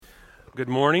Good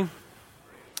morning.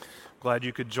 Glad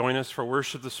you could join us for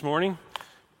worship this morning.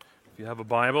 If you have a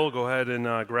Bible, go ahead and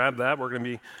grab that. We're going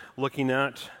to be looking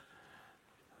at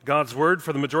God's Word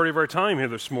for the majority of our time here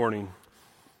this morning.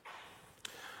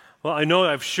 Well, I know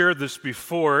I've shared this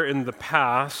before in the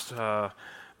past,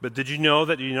 but did you know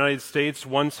that the United States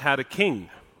once had a king?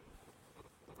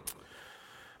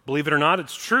 Believe it or not,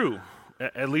 it's true.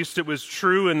 At least it was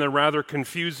true in the rather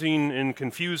confusing and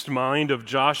confused mind of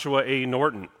Joshua A.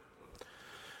 Norton.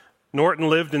 Norton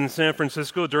lived in San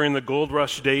Francisco during the gold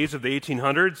rush days of the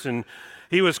 1800s, and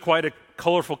he was quite a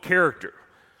colorful character.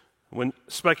 When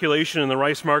speculation in the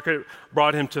rice market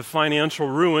brought him to financial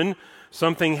ruin,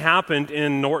 something happened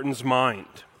in Norton's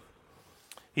mind.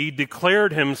 He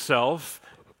declared himself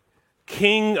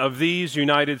king of these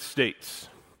United States.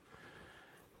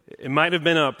 It might have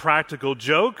been a practical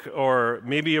joke or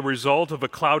maybe a result of a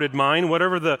clouded mind.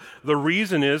 Whatever the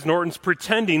reason is, Norton's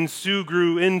pretending soon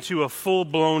grew into a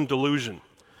full-blown delusion.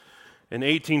 In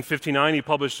 1859, he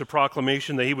published a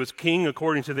proclamation that he was king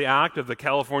according to the act of the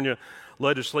California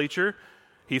legislature.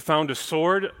 He found a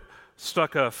sword,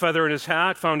 stuck a feather in his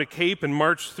hat, found a cape, and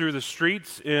marched through the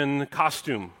streets in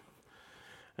costume.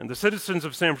 And the citizens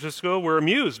of San Francisco were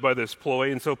amused by this ploy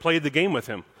and so played the game with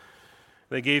him.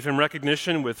 They gave him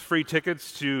recognition with free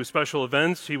tickets to special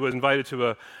events. He was invited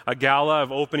to a gala of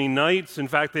opening nights. In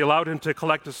fact, they allowed him to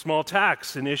collect a small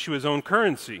tax and issue his own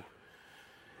currency.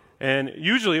 And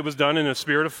usually it was done in a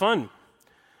spirit of fun.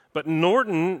 But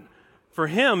Norton, for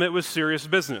him, it was serious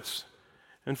business.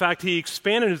 In fact, he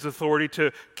expanded his authority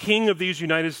to king of these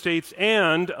United States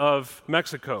and of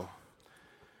Mexico.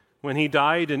 When he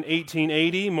died in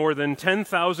 1880, more than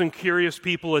 10,000 curious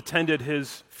people attended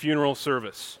his funeral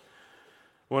service,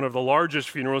 one of the largest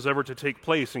funerals ever to take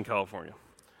place in California.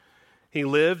 He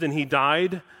lived and he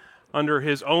died under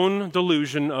his own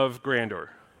delusion of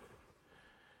grandeur.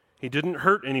 He didn't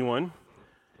hurt anyone.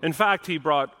 In fact, he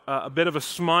brought a bit of a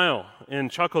smile and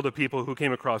chuckle to people who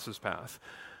came across his path.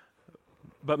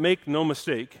 But make no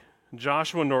mistake,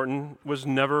 Joshua Norton was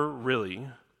never really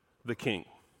the king.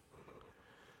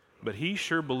 But he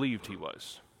sure believed he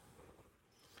was.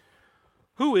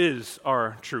 Who is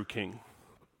our true king?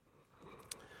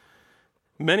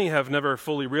 Many have never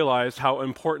fully realized how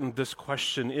important this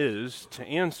question is to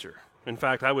answer. In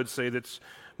fact, I would say this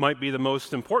might be the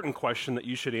most important question that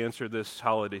you should answer this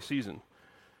holiday season.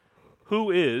 Who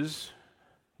is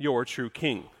your true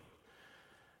king?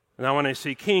 Now, when I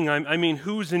say king, I mean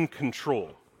who's in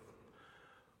control?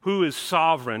 Who is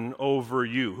sovereign over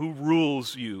you? Who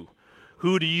rules you?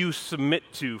 Who do you submit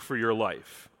to for your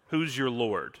life? Who's your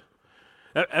Lord?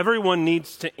 Everyone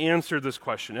needs to answer this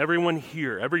question. Everyone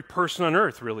here, every person on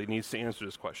earth really needs to answer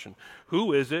this question.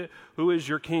 Who is it? Who is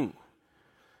your king?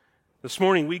 This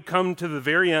morning, we come to the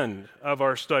very end of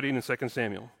our study in 2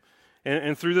 Samuel.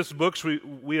 And through this book,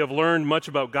 we have learned much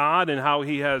about God and how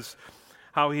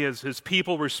his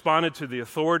people responded to the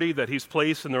authority that he's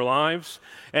placed in their lives.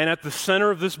 And at the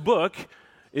center of this book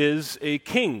is a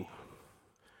king,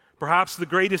 perhaps the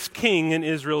greatest king in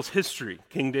Israel's history,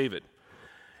 King David.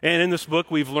 And in this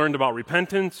book, we've learned about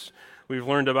repentance. We've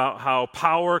learned about how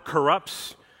power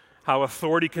corrupts, how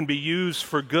authority can be used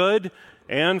for good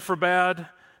and for bad,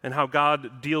 and how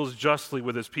God deals justly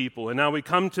with his people. And now we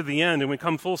come to the end, and we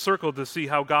come full circle to see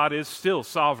how God is still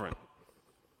sovereign.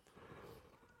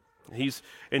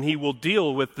 He will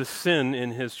deal with the sin in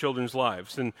his children's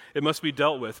lives, and it must be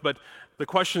dealt with. But the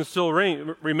question still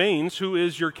remains, who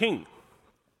is your king?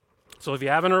 So if you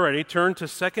haven't already, turn to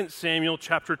 2 Samuel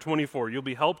chapter 24. You'll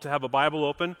be helped to have a Bible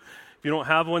open. If you don't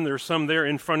have one, there's some there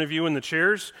in front of you in the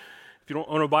chairs. If you don't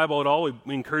own a Bible at all, we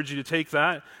encourage you to take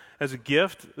that as a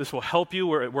gift. This will help you.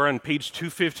 We're on page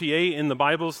 258 in the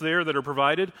Bibles there that are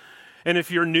provided. And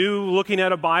if you're new looking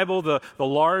at a Bible, the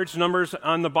large numbers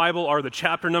on the Bible are the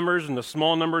chapter numbers, and the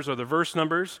small numbers are the verse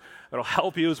numbers. It'll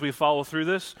help you as we follow through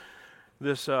this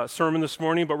sermon this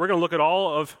morning, but we're going to look at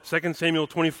all of 2 Samuel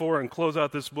 24 and close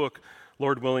out this book,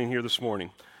 Lord willing, here this morning.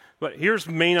 But here's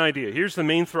the main idea. Here's the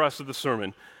main thrust of the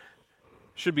sermon.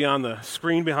 Should be on the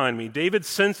screen behind me. David's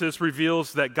census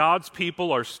reveals that God's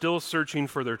people are still searching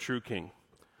for their true king.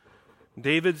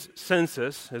 David's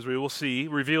census, as we will see,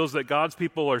 reveals that God's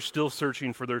people are still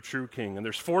searching for their true king. And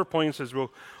there's 4 points as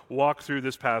we'll walk through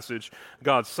this passage: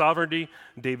 God's sovereignty,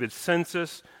 David's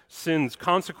census, sin's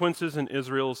consequences, and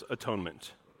Israel's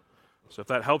atonement. So if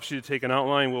that helps you to take an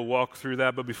outline, we'll walk through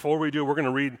that. But before we do, I'm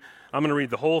going to read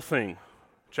the whole thing.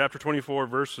 Chapter 24,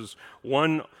 verses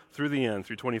 1 through the end,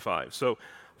 through 25. So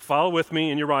follow with me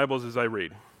in your Bibles as I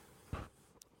read.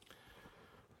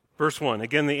 Verse 1,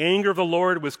 again, the anger of the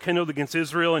Lord was kindled against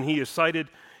Israel, and he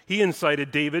he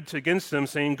incited David against them,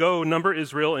 saying, "Go, number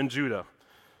Israel and Judah."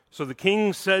 So the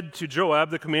king said to Joab,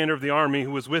 the commander of the army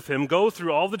who was with him, "Go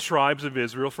through all the tribes of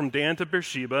Israel from Dan to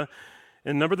Beersheba,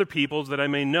 and number the peoples, that I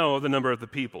may know the number of the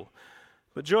people."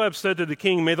 But Joab said to the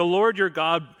king, "May the Lord your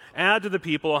God add to the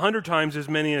people 100 times as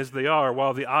many as they are,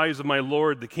 while the eyes of my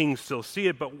lord the king still see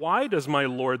it. But why does my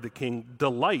lord the king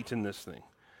delight in this thing?"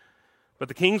 But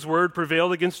the king's word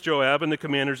prevailed against Joab and the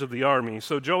commanders of the army.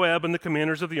 So Joab and the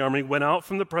commanders of the army went out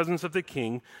from the presence of the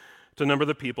king to number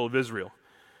the people of Israel.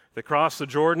 They crossed the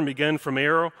Jordan, began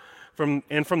from from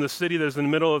the city that is in the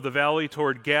middle of the valley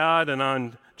toward Gad and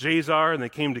on Jazar, and they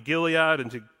came to Gilead and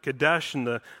to Kadesh in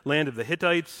the land of the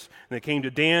Hittites, and they came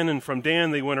to Dan, and from Dan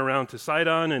they went around to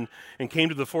Sidon and came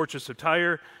to the fortress of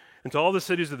Tyre, and to all the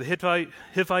cities of the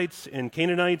Hittites and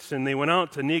Canaanites, and they went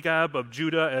out to Negab of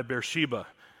Judah at Beersheba.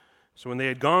 So when they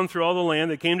had gone through all the land,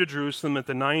 they came to Jerusalem at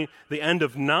the end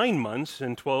of 9 months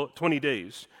and 20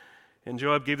 days. And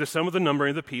Joab gave the sum of the number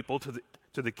of the people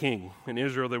to the king. In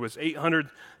Israel there was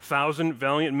 800,000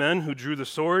 valiant men who drew the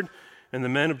sword, and the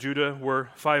men of Judah were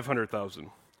 500,000.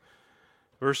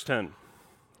 Verse 10.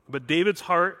 But David's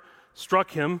heart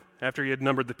struck him after he had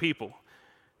numbered the people.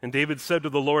 And David said to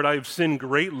the Lord, "I have sinned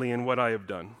greatly in what I have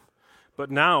done. But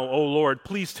now, O Lord,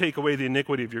 please take away the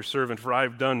iniquity of your servant, for I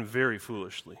have done very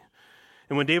foolishly."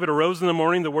 And when David arose in the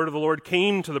morning, the word of the Lord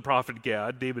came to the prophet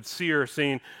Gad, David's seer,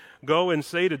 saying, "Go and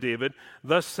say to David,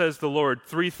 'Thus says the Lord,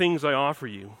 3 things I offer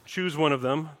you. Choose one of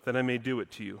them, that I may do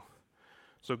it to you.'"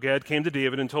 So Gad came to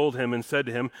David and told him and said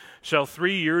to him, "Shall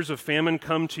 3 years of famine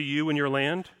come to you in your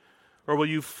land? Or will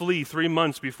you flee 3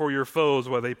 months before your foes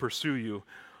while they pursue you?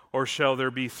 Or shall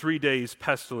there be 3 days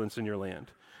pestilence in your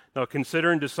land? Now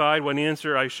consider and decide what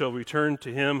answer I shall return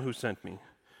to him who sent me."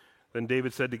 Then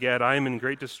David said to Gad, "I am in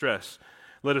great distress.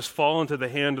 Let us fall into the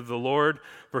hand of the Lord,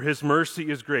 for his mercy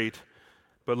is great,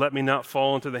 but let me not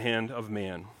fall into the hand of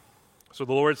man." So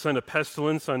the Lord sent a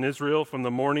pestilence on Israel from the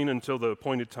morning until the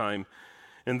appointed time,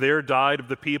 and there died of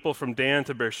the people from Dan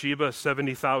to Beersheba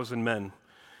 70,000 men.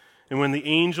 And when the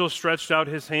angel stretched out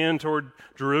his hand toward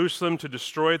Jerusalem to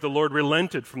destroy it, the Lord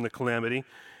relented from the calamity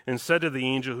and said to the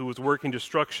angel who was working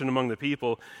destruction among the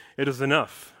people, "It is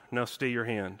enough, now stay your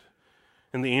hand."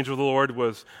 And the angel of the Lord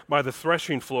was by the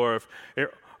threshing floor of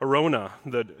Araunah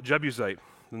the Jebusite.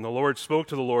 And the Lord spoke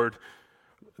to the Lord.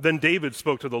 Then David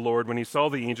spoke to the Lord when he saw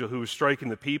the angel who was striking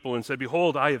the people and said,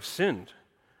 "Behold, I have sinned,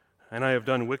 and I have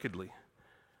done wickedly.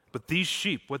 But these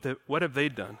sheep, what have they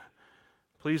done?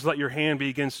 Please let your hand be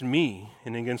against me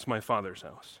and against my father's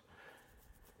house."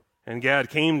 And Gad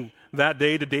came that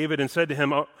day to David and said to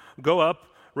him, "Go up,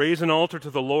 raise an altar to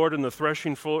the Lord in the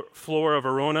threshing floor of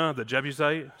Araunah the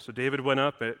Jebusite." So David went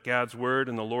up at Gad's word,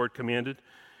 and the Lord commanded.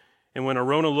 And when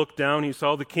Araunah looked down, he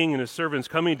saw the king and his servants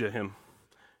coming to him.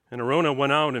 And Araunah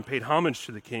went out and paid homage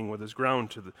to the king with his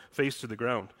face to the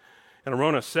ground. And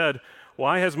Araunah said,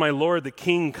 "Why has my lord the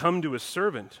king come to his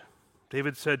servant?"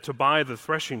 David said, "To buy the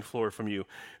threshing floor from you,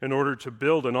 in order to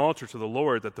build an altar to the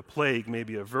Lord, that the plague may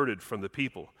be averted from the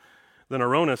people." Then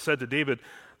Araunah said to David,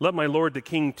 "Let my lord the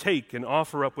king take and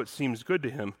offer up what seems good to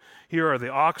him. Here are the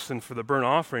oxen for the burnt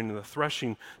offering, and the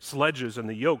threshing sledges, and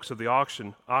the yokes of the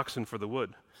oxen for the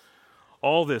wood.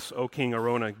 All this, O king,"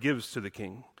 Araunah gives to the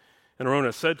king. And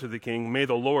Araunah said to the king, "May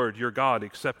the Lord your God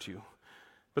accept you."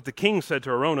 But the king said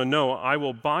to Araunah, "No, I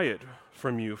will buy it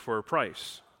from you for a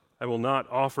price. I will not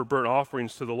offer burnt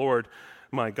offerings to the Lord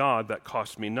my God that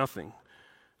cost me nothing."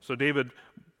 So David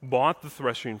bought the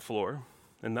threshing floor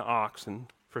and the oxen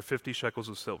for 50 shekels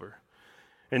of silver.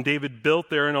 And David built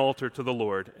there an altar to the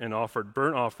Lord and offered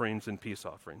burnt offerings and peace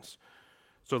offerings.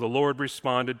 So the Lord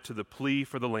responded to the plea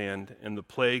for the land, and the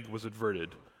plague was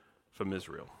averted from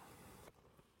Israel.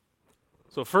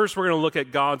 So first we're going to look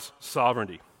at God's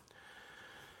sovereignty.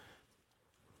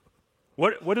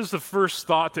 What is the first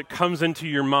thought that comes into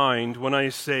your mind when I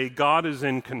say God is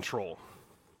in control?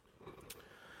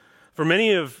 For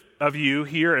many of you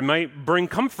here, it might bring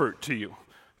comfort to you.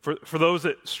 For those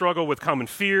that struggle with common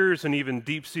fears and even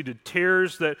deep-seated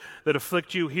terrors that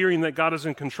afflict you, hearing that God is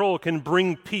in control can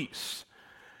bring peace.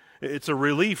 It's a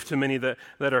relief to many that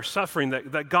are suffering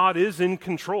that God is in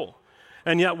control.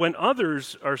 And yet when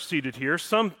others are seated here,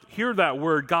 some hear that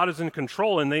word, God is in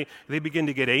control, and they begin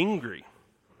to get angry.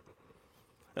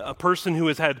 A person who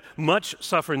has had much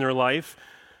suffering in their life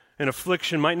and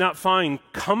affliction might not find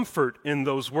comfort in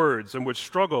those words and would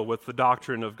struggle with the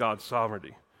doctrine of God's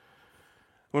sovereignty.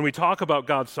 When we talk about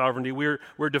God's sovereignty,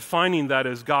 we're defining that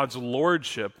as God's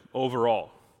lordship over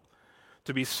all.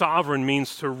 To be sovereign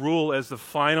means to rule as the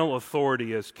final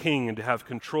authority as king and to have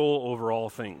control over all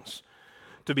things.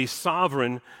 To be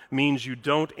sovereign means you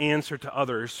don't answer to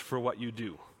others for what you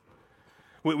do.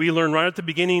 We learn right at the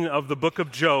beginning of the book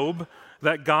of Job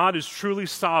that God is truly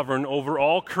sovereign over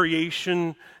all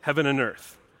creation, heaven and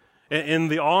earth.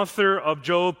 And the author of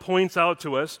Job points out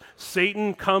to us,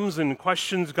 Satan comes and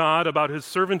questions God about his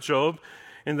servant Job,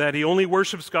 and that he only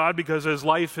worships God because his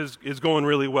life is going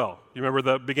really well. You remember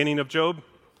the beginning of Job?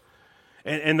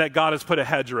 And that God has put a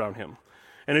hedge around him.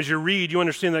 And as you read, you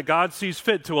understand that God sees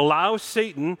fit to allow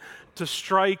Satan to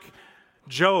strike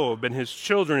Job and his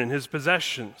children and his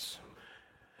possessions.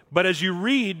 But as you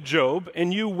read Job,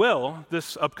 and you will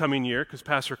this upcoming year, because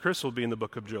Pastor Chris will be in the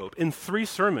book of Job, in 3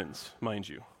 sermons, mind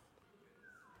you.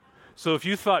 So if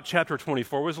you thought chapter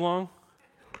 24 was long,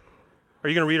 are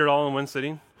you going to read it all in one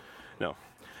sitting? No.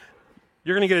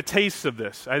 You're going to get a taste of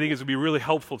this. I think it's going to be really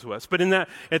helpful to us. But in that,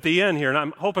 at the end here, and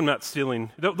I hope I'm not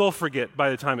stealing, they'll forget by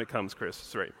the time it comes, Chris.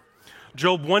 That's right.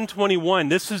 Job 121,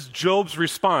 this is Job's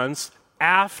response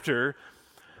after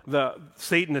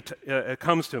Satan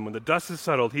comes to him. When the dust is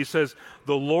settled, he says,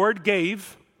 the Lord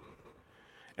gave,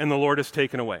 and the Lord has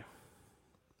taken away.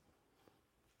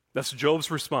 That's Job's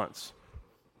response.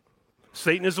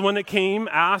 Satan is the one that came,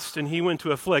 asked, and he went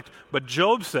to afflict. But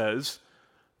Job says,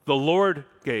 the Lord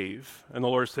gave, and the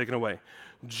Lord has taken away.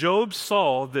 Job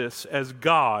saw this as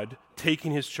God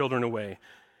taking his children away.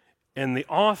 And the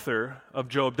author of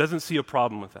Job doesn't see a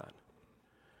problem with that.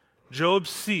 Job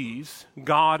sees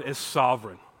God as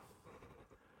sovereign,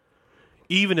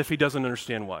 even if he doesn't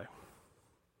understand why.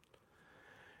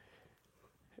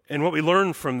 And what we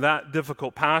learn from that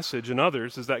difficult passage and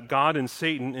others is that God and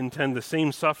Satan intend the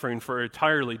same suffering for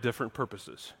entirely different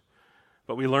purposes.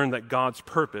 But we learn that God's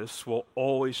purpose will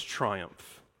always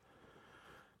triumph.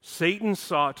 Satan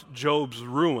sought Job's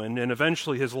ruin and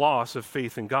eventually his loss of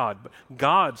faith in God. But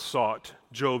God sought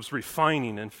Job's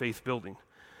refining and faith building.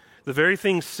 The very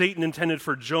thing Satan intended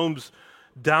for Job's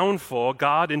downfall,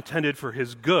 God intended for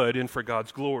his good and for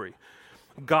God's glory.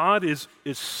 God is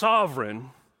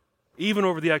sovereign even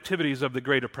over the activities of the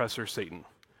great oppressor, Satan.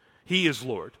 He is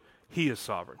Lord. He is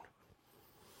sovereign.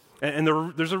 And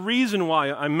there's a reason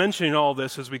why I'm mentioning all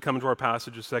this as we come to our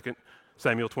passage of 2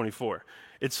 Samuel 24.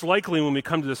 It's likely when we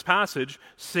come to this passage,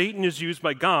 Satan is used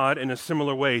by God in a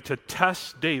similar way to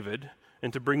test David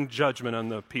and to bring judgment on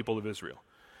the people of Israel.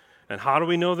 And how do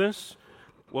we know this?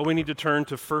 Well, we need to turn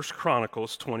to 1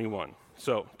 Chronicles 21.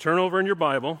 So turn over in your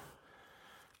Bible.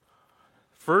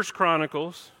 1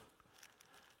 Chronicles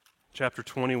chapter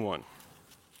 21.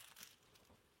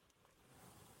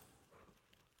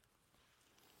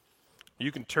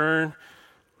 You can turn.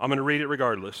 I'm going to read it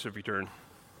regardless if you turn.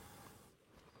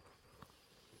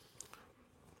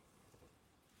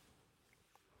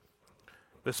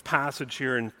 This passage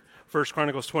here in 1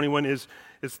 Chronicles 21 is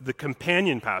the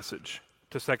companion passage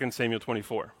to 2 Samuel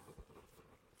 24.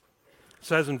 It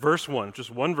says in verse 1, just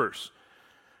one verse,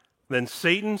 then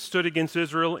Satan stood against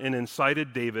Israel and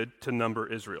incited David to number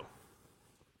Israel.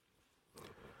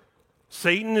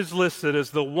 Satan is listed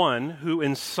as the one who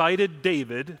incited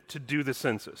David to do the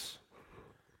census.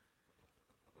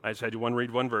 I just had you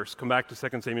read one verse. Come back to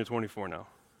 2 Samuel 24 now.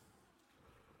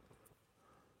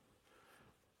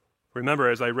 Remember,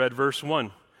 as I read verse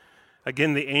 1,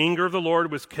 again, the anger of the Lord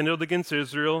was kindled against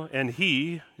Israel, and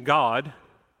he, God,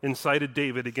 incited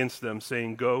David against them,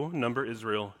 saying, go, number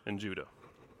Israel and Judah.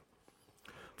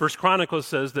 First Chronicles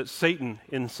says that Satan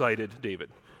incited David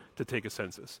to take a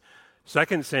census.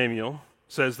 2 Samuel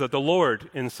says that the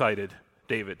Lord incited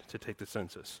David to take the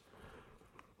census.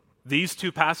 These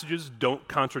two passages don't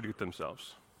contradict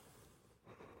themselves.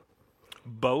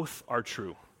 Both are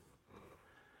true.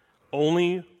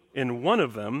 Only in one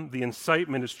of them, the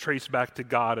incitement is traced back to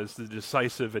God as the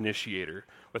decisive initiator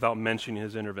without mentioning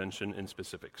his intervention in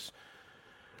specifics.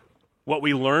 What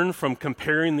we learn from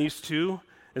comparing these two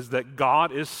is that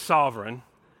God is sovereign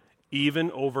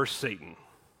even over Satan.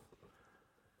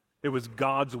 It was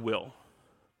God's will.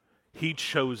 He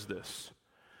chose this.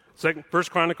 First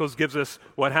Chronicles gives us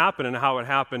what happened and how it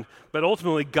happened, but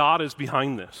ultimately God is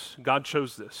behind this. God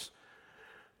chose this.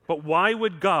 But why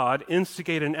would God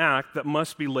instigate an act that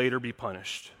must later be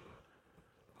punished?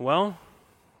 Well,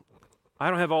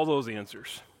 I don't have all those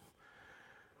answers.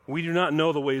 We do not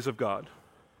know the ways of God,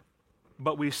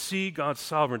 but we see God's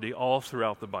sovereignty all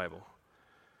throughout the Bible.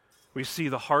 We see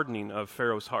the hardening of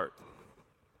Pharaoh's heart,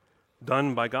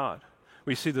 done by God.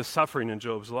 We see the suffering in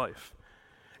Job's life.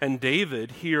 And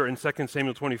David, here in 2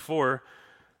 Samuel 24,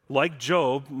 like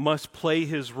Job, must play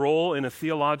his role in a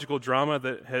theological drama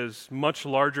that is much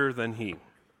larger than he.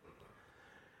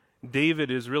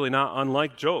 David is really not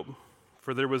unlike Job,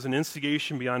 for there was an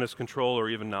instigation beyond his control or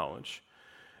even knowledge.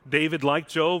 David, like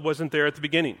Job, wasn't there at the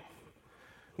beginning.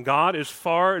 God is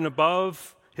far and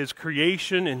above His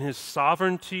creation and His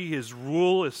sovereignty, His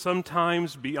rule is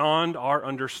sometimes beyond our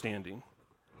understanding.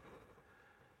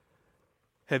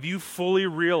 Have you fully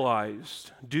realized,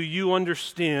 do you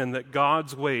understand that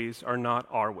God's ways are not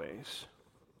our ways?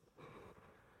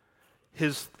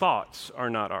 His thoughts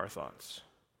are not our thoughts.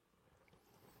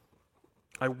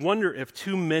 I wonder if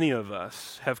too many of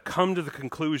us have come to the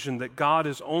conclusion that God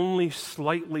is only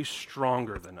slightly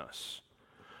stronger than us,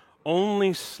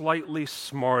 only slightly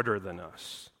smarter than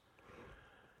us,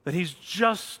 that He's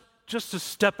just a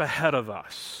step ahead of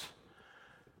us.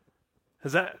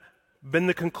 Has that been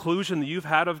the conclusion that you've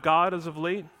had of God as of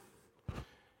late?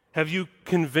 Have you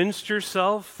convinced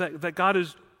yourself that God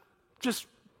is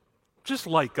just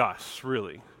like us,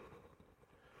 really?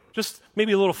 Just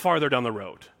maybe a little farther down the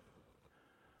road,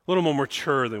 a little more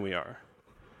mature than we are.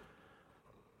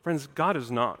 Friends, God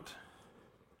is not.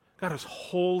 God is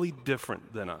wholly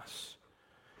different than us.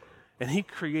 And He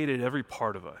created every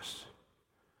part of us.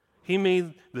 He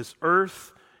made this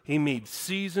earth, He made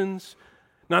seasons,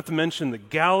 not to mention the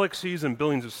galaxies and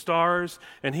billions of stars,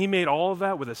 and He made all of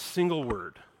that with a single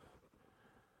word.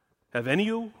 Have any of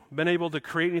you been able to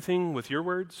create anything with your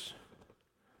words?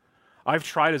 I've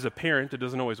tried as a parent, it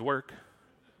doesn't always work.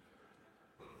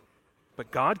 But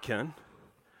God can.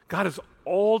 God is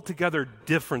altogether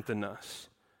different than us.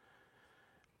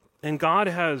 And God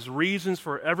has reasons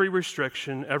for every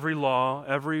restriction, every law,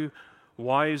 every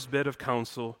wise bit of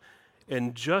counsel.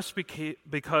 And just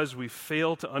because we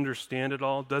fail to understand it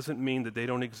all doesn't mean that they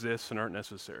don't exist and aren't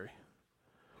necessary.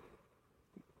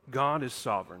 God is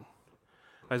sovereign.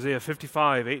 Isaiah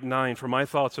 55, 8 and 9, "For my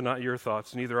thoughts are not your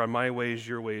thoughts, neither are my ways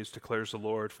your ways, declares the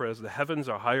Lord. For as the heavens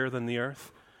are higher than the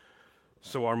earth,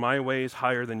 so are my ways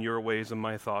higher than your ways, and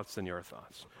my thoughts than your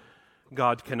thoughts."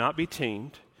 God cannot be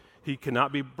tamed. He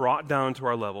cannot be brought down to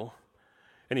our level,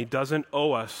 and He doesn't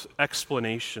owe us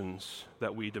explanations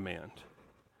that we demand.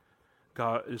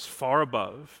 God is far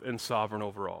above and sovereign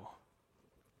over all.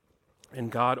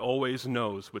 And God always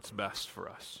knows what's best for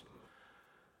us.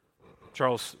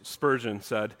 Charles Spurgeon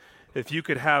said, "If you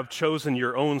could have chosen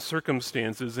your own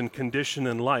circumstances and condition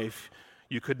in life,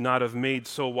 you could not have made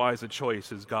so wise a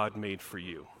choice as God made for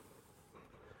you."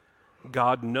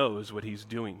 God knows what He's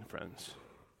doing, friends.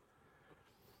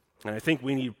 And I think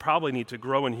we probably need to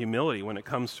grow in humility when it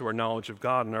comes to our knowledge of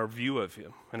God and our view of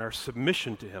Him and our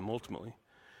submission to Him ultimately.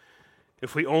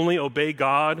 If we only obey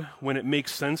God when it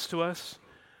makes sense to us,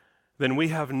 then we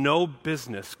have no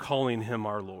business calling Him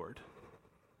our Lord,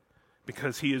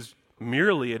 because He is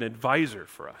merely an advisor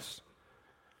for us.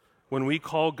 When we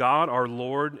call God our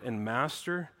Lord and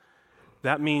Master,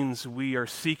 that means we are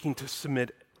seeking to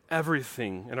submit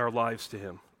everything in our lives to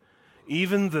Him,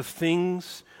 even the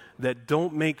things that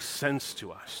don't make sense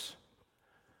to us.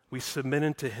 We submit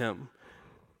it to Him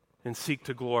and seek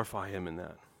to glorify Him in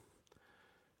that.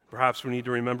 Perhaps we need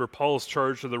to remember Paul's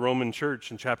charge to the Roman church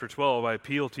in chapter 12. "I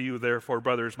appeal to you, therefore,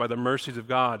 brothers, by the mercies of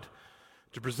God,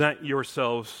 to present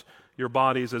yourselves, your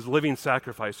bodies, as living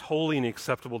sacrifice, holy and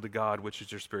acceptable to God, which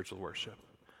is your spiritual worship."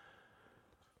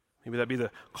 Maybe that be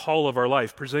the call of our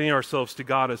life, presenting ourselves to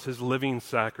God as His living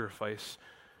sacrifice.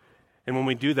 And when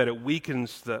we do that, it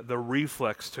weakens the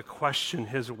reflex to question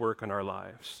His work in our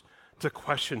lives, to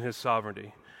question His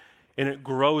sovereignty. And it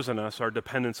grows in us our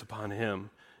dependence upon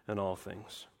Him in all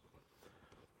things.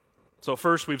 So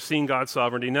first, we've seen God's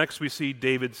sovereignty. Next, we see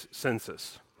David's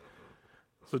census.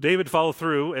 So David followed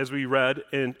through, as we read,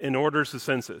 and orders the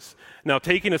census. Now,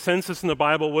 taking a census in the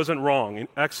Bible wasn't wrong. In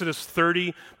Exodus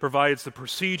 30 provides the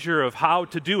procedure of how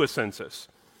to do a census.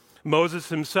 Moses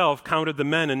himself counted the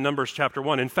men in Numbers chapter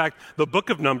 1. In fact, the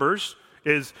book of Numbers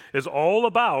is all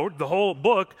about, the whole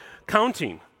book,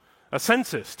 counting, a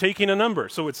census, taking a number.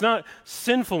 So it's not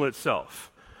sinful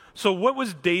itself. So what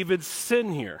was David's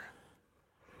sin here?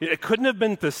 It couldn't have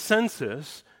been the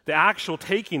census, the actual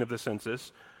taking of the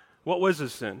census. What was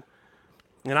his sin?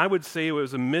 And I would say it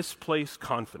was a misplaced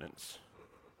confidence.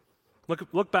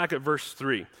 Look back at verse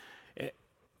 3.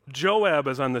 Joab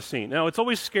is on the scene. Now, it's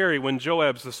always scary when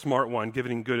Joab's the smart one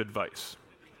giving good advice.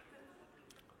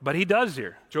 But he does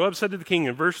here. Joab said to the king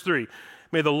in verse 3,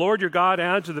 "May the Lord your God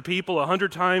add to the people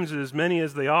 100 times as many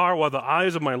as they are, while the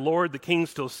eyes of my Lord the king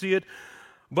still see it.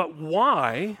 But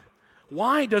why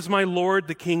does my Lord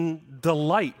the king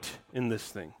delight in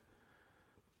this thing?"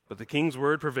 But the king's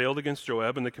word prevailed against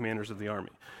Joab and the commanders of the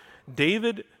army.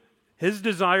 David, his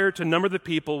desire to number the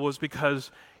people was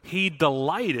because he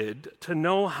delighted to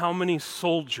know how many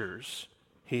soldiers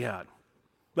he had.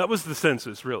 That was the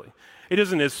census, really. It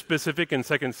isn't as specific in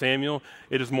 2 Samuel.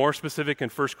 It is more specific in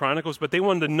 1 Chronicles, but they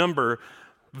wanted to number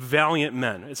valiant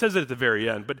men. It says it at the very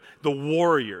end, but the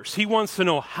warriors. He wants to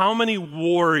know, how many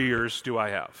warriors do I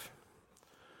have?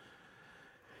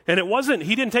 And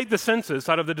he didn't take the census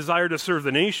out of the desire to serve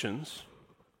the nations.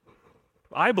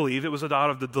 I believe it was out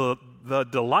of the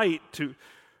delight to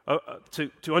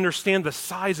understand the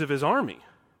size of his army.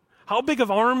 How big of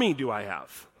army do I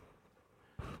have?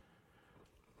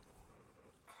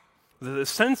 The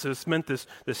census meant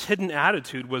this hidden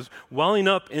attitude was welling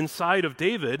up inside of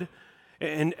David,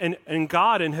 and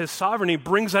God in his sovereignty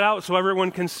brings it out so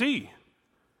everyone can see.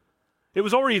 It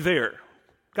was already there.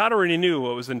 God already knew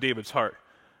what was in David's heart.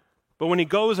 But when he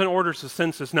goes and orders the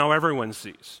census, now everyone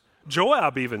sees.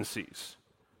 Joab even sees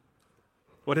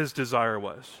what his desire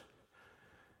was.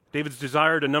 David's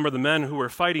desire to number the men who were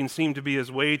fighting seemed to be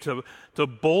his way to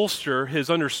bolster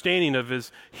his understanding of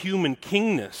his human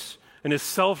kingness and his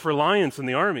self-reliance in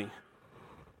the army.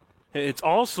 It's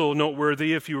also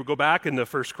noteworthy if you go back in the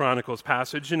First Chronicles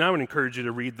passage, and I would encourage you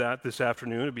to read that this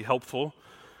afternoon. It'd be helpful.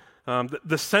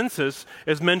 The census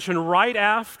is mentioned right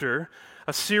after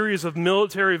a series of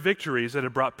military victories that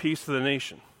had brought peace to the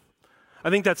nation. I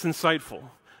think that's insightful,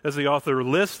 as the author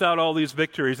lists out all these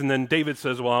victories, and then David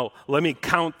says, well, let me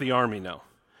count the army now.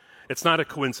 It's not a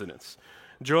coincidence.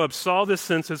 Joab saw this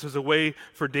census as a way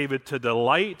for David to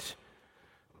delight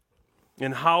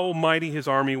in how mighty his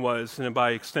army was, and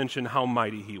by extension, how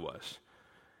mighty he was.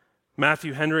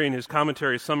 Matthew Henry, in his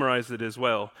commentary, summarized it as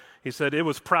well. He said, it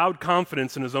was proud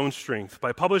confidence in his own strength.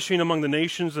 By publishing among the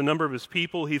nations the number of his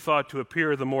people, he thought to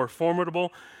appear the more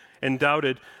formidable, and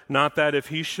doubted not that if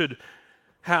he should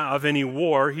have any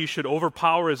war, he should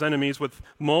overpower his enemies with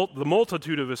the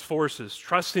multitude of his forces,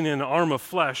 trusting in an arm of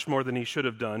flesh more than he should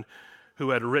have done,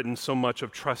 who had written so much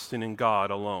of trusting in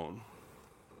God alone.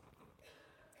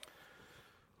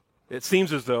 It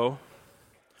seems as though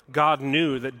God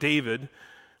knew that David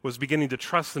was beginning to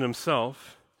trust in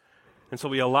himself, and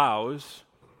so he allows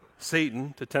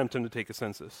Satan to tempt him to take a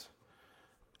census.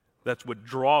 That would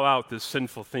draw out this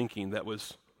sinful thinking that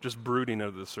was just brooding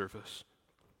under the surface.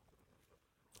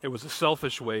 It was a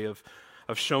selfish way of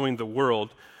showing the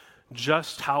world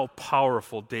just how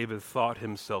powerful David thought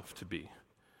himself to be.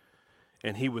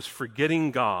 And he was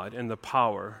forgetting God and the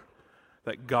power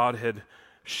that God had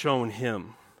shown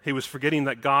him. He was forgetting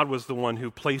that God was the one who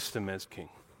placed him as king.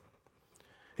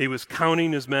 He was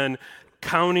counting his men,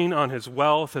 counting on his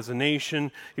wealth as a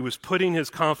nation. He was putting his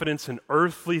confidence in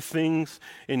earthly things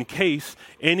in case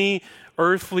any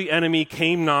earthly enemy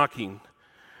came knocking.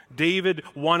 David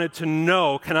wanted to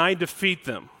know, can I defeat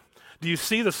them? Do you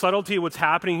see the subtlety of what's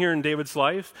happening here in David's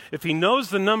life? If he knows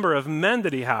the number of men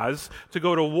that he has to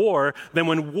go to war, then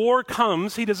when war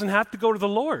comes, he doesn't have to go to the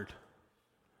Lord.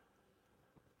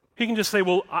 He can just say,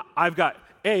 well, I've got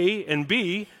A and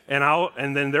B,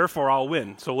 and then therefore I'll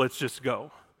win, so let's just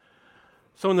go.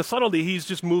 So in the subtlety, he's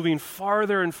just moving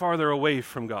farther and farther away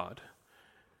from God.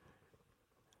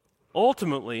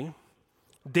 Ultimately,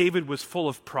 David was full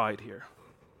of pride here.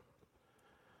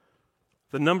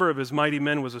 The number of his mighty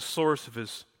men was a source of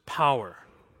his power.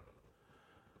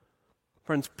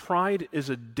 Friends, pride is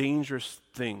a dangerous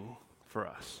thing for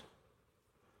us.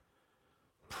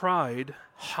 Pride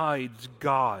hides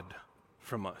God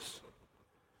from us.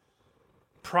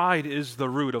 Pride is the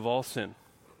root of all sin.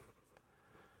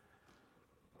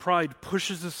 Pride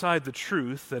pushes aside the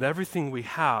truth that everything we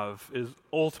have is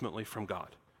ultimately from God.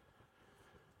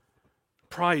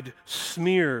 Pride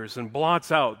smears and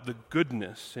blots out the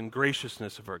goodness and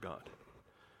graciousness of our God.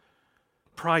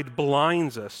 Pride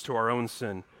blinds us to our own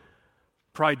sin.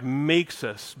 Pride makes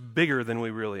us bigger than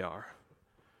we really are.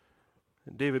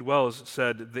 David Wells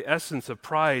said, the essence of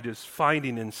pride is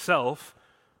finding in self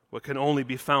what can only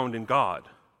be found in God.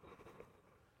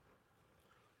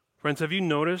 Friends, have you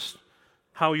noticed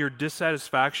how your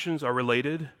dissatisfactions are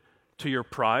related to your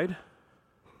pride?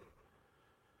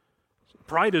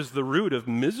 Pride is the root of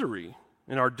misery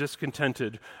in our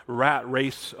discontented rat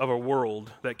race of a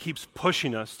world that keeps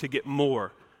pushing us to get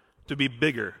more, to be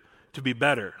bigger, to be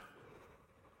better.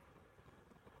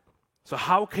 So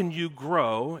how can you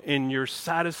grow in your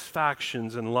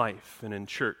satisfactions in life and in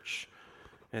church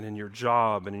and in your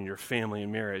job and in your family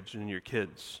and marriage and in your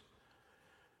kids?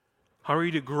 How are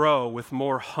you to grow with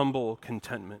more humble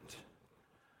contentment?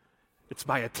 It's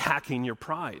by attacking your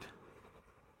pride.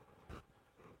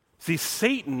 See,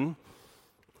 Satan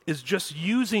is just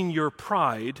using your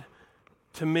pride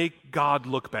to make God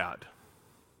look bad.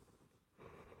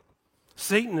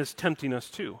 Satan is tempting us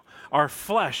too. Our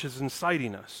flesh is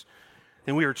inciting us,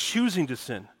 and we are choosing to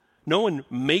sin. No one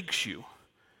makes you.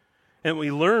 And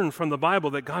we learn from the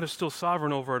Bible that God is still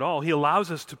sovereign over it all. He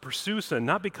allows us to pursue sin,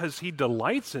 not because he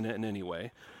delights in it in any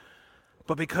way,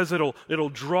 but because it'll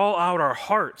draw out our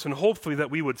hearts, and hopefully that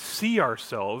we would see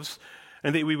ourselves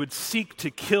and that we would seek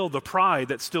to kill the pride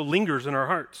that still lingers in our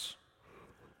hearts.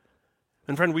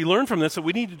 And friend, we learn from this that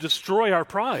we need to destroy our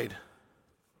pride.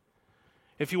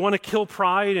 If you want to kill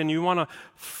pride and you want to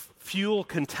fuel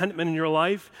contentment in your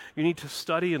life, you need to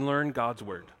study and learn God's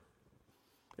word.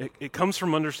 It comes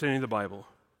from understanding the Bible.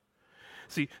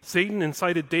 See, Satan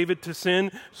incited David to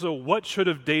sin, so what should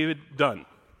have David done?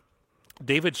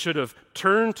 David should have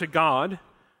turned to God,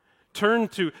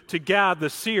 turned to Gad, the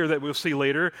seer that we'll see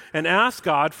later, and asked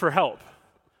God for help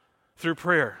through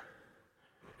prayer,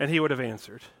 and he would have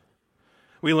answered.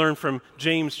 We learn from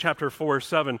James chapter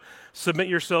 4:7, submit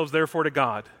yourselves therefore to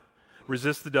God,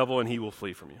 resist the devil and he will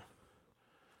flee from you.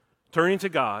 Turning to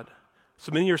God,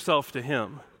 submitting yourself to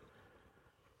him,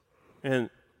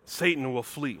 and Satan will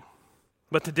flee.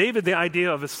 But to David, the idea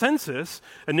of a census,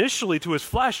 initially to his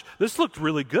flesh, this looked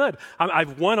really good.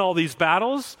 I've won all these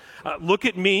battles. Look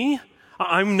at me.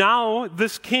 I'm now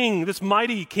this king, this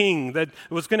mighty king that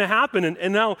was going to happen.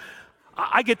 And now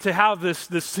I get to have this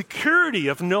security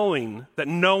of knowing that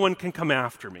no one can come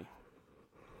after me.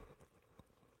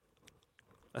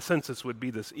 A census would be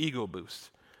this ego boost.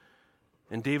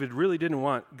 And David really didn't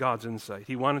want God's insight.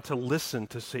 He wanted to listen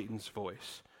to Satan's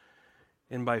voice.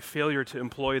 And by failure to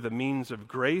employ the means of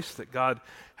grace that God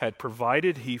had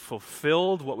provided, he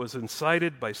fulfilled what was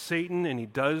incited by Satan, and he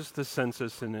does the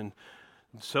census, and in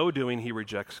so doing, he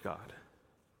rejects God.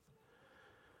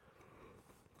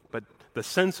 But the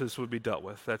census would be dealt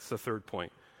with. That's the third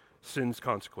point. Sin's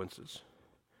consequences.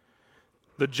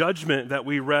 The judgment that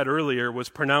we read earlier was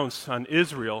pronounced on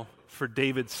Israel for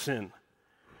David's sin.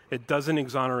 It doesn't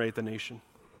exonerate the nation.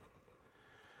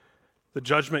 The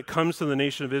judgment comes to the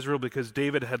nation of Israel because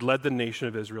David had led the nation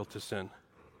of Israel to sin.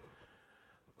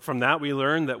 From that, we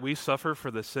learn that we suffer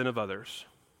for the sin of others.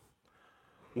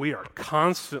 We are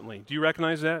constantly, do you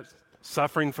recognize that?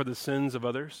 Suffering for the sins of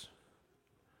others.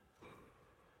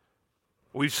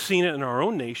 We've seen it in our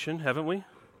own nation, haven't we?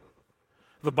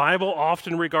 The Bible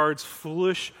often regards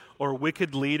foolish or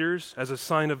wicked leaders as a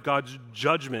sign of God's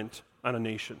judgment on a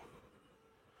nation.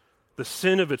 The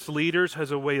sin of its leaders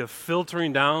has a way of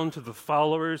filtering down to the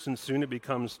followers, and soon it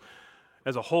becomes,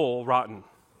 as a whole, rotten.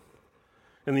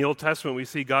 In the Old Testament, we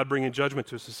see God bringing judgment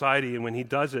to a society, and when he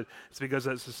does it, it's because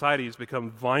that society has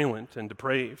become violent and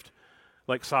depraved.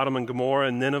 Like Sodom and Gomorrah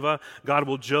and Nineveh, God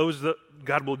will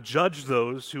judge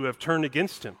those who have turned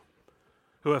against him,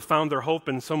 who have found their hope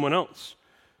in someone else.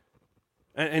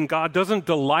 And God doesn't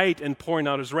delight in pouring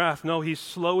out his wrath. No, he's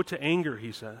slow to anger,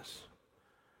 he says.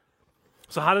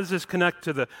 So how does this connect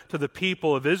to the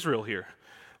people of Israel here?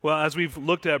 Well, as we've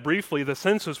looked at briefly, the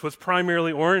census was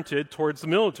primarily oriented towards the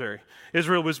military.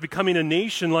 Israel was becoming a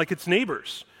nation like its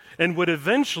neighbors and would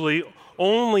eventually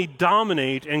only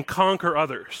dominate and conquer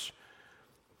others.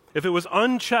 If it was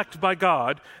unchecked by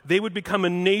God, they would become a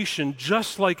nation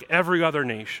just like every other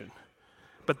nation.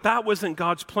 But that wasn't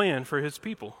God's plan for his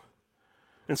people.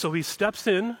 And so he steps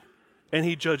in and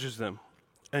he judges them.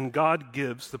 And God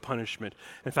gives the punishment.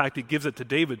 In fact, he gives it to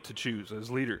David to choose as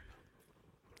leader.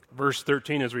 Verse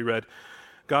 13, as we read,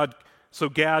 So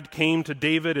Gad came to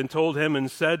David and told him and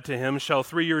said to him, Shall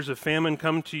 3 years of famine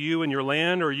come to you in your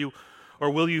land, or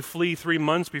will you flee 3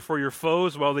 months before your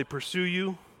foes while they pursue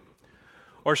you?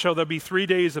 Or shall there be 3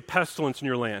 days of pestilence in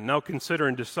your land? Now consider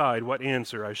and decide what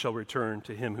answer I shall return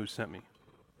to him who sent me.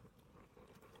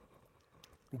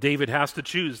 David has to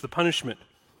choose the punishment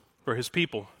for his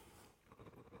people.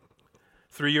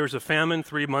 3 years of famine,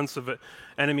 3 months of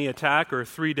enemy attack, or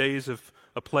 3 days of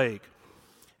a plague.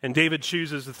 And David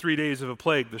chooses the 3 days of a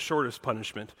plague, the shortest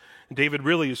punishment. And David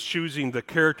really is choosing the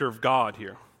character of God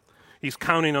here. He's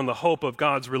counting on the hope of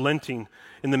God's relenting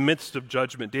in the midst of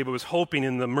judgment. David was hoping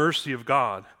in the mercy of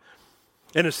God.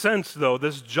 In a sense, though,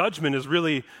 this judgment is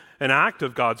really an act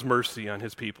of God's mercy on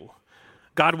his people.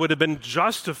 God would have been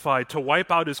justified to wipe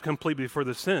out his completely for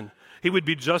the sin. He would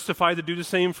be justified to do the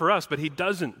same for us, but he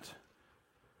doesn't.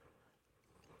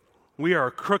 We are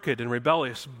a crooked and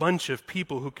rebellious bunch of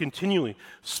people who continually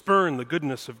spurn the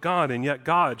goodness of God, and yet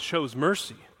God shows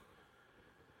mercy.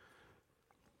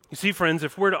 You see, friends,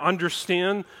 if we're to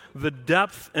understand the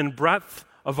depth and breadth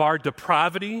of our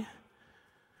depravity,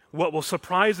 what will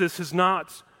surprise us is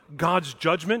not God's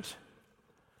judgment,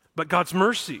 but God's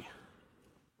mercy.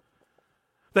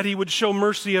 That he would show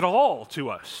mercy at all to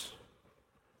us.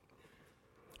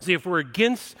 See, if we're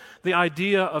against the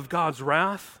idea of God's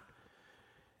wrath,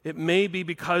 it may be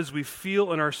because we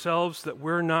feel in ourselves that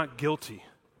we're not guilty,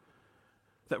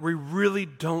 that we really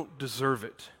don't deserve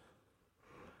it.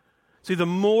 See, the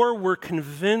more we're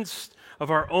convinced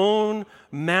of our own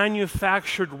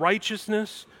manufactured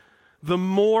righteousness, the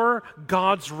more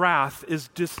God's wrath is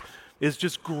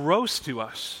just gross to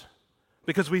us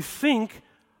because we think,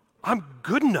 I'm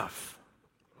good enough.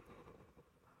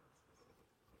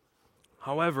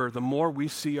 However, the more we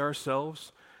see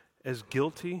ourselves as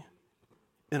guilty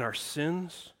in our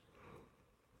sins,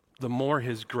 the more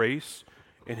His grace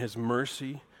and His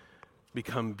mercy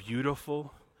become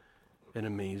beautiful and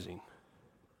amazing.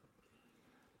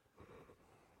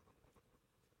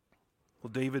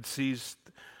 Well, David sees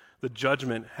the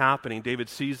judgment happening. David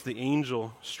sees the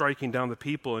angel striking down the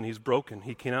people, and he's broken.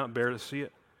 He cannot bear to see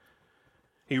it.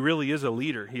 He really is a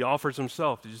leader. He offers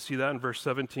himself. Did you see that in verse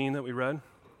 17 that we read?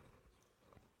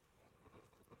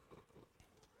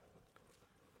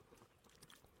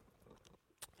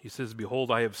 He says,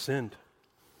 "Behold, I have sinned.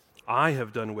 I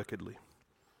have done wickedly.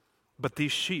 But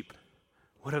these sheep,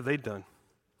 what have they done?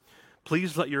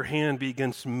 Please let your hand be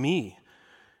against me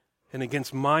and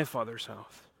against my father's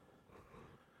house."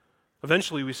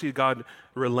 Eventually, we see God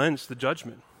relents the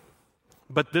judgment.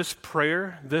 But this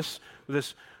prayer, this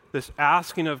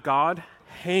asking of God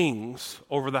hangs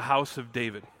over the house of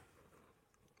David.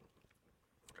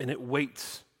 And it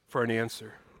waits for an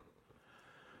answer.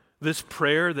 This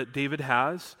prayer that David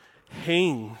has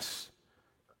hangs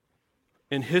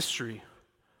in history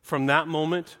from that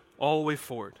moment all the way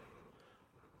forward.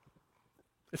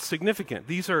 It's significant.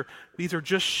 These are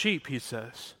just sheep, he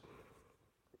says.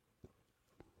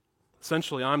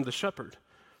 Essentially, I'm the shepherd.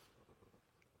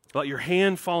 Let your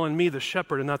hand fall on me, the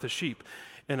shepherd, and not the sheep.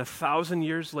 And 1,000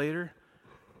 years later,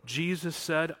 Jesus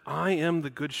said, I am the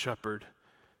good shepherd.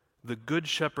 The good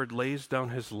shepherd lays down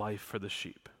his life for the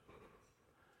sheep.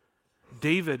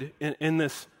 David, in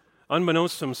this,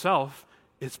 unbeknownst to himself,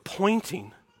 is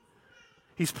pointing.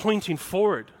 He's pointing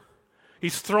forward.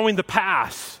 He's throwing the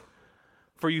pass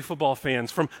for you football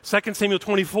fans from 2 Samuel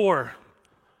 24.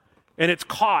 And it's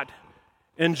caught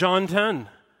in John 10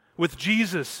 with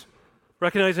Jesus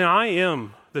recognizing, I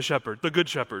am the shepherd, the good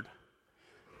shepherd.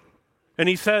 And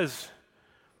he says,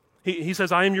 he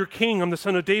says, I am your king, I'm the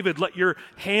son of David, let your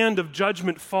hand of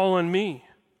judgment fall on me.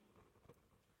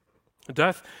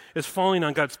 Death is falling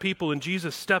on God's people, and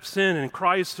Jesus steps in and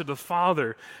cries to the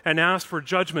Father and asks for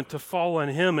judgment to fall on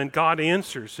him, and God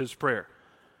answers his prayer.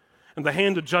 And the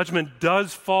hand of judgment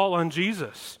does fall on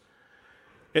Jesus.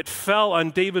 It fell on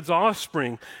David's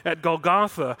offspring at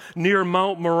Golgotha, near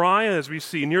Mount Moriah, as we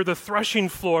see, near the threshing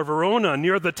floor of Verona,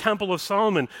 near the Temple of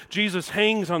Solomon. Jesus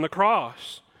hangs on the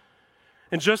cross.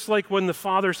 And just like when the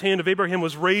father's hand of Abraham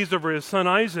was raised over his son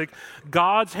Isaac,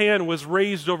 God's hand was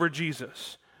raised over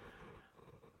Jesus.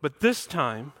 But this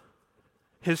time,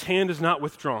 his hand is not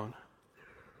withdrawn.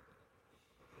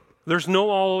 There's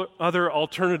no other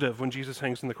alternative when Jesus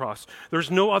hangs on the cross.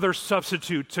 There's no other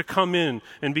substitute to come in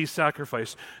and be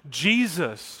sacrificed.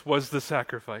 Jesus was the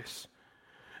sacrifice.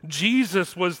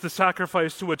 Jesus was the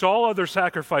sacrifice to which all other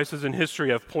sacrifices in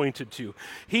history have pointed to.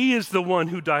 He is the one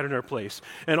who died in our place.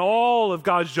 And all of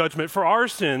God's judgment for our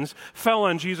sins fell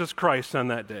on Jesus Christ on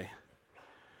that day.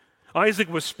 Isaac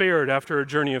was spared after a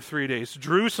journey of 3 days.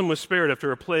 Jerusalem was spared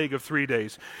after a plague of 3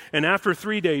 days. And after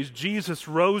 3 days, Jesus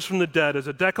rose from the dead as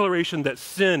a declaration that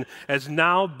sin has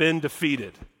now been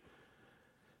defeated.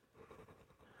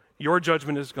 Your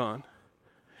judgment is gone.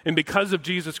 And because of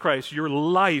Jesus Christ, your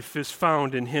life is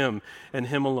found in him and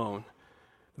him alone.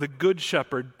 The good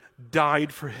shepherd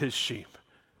died for his sheep.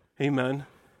 Amen.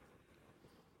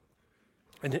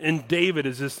 And David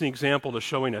is just an example to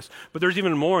showing us. But there's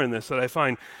even more in this that I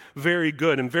find very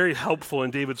good and very helpful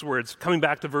in David's words. Coming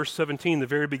back to verse 17, the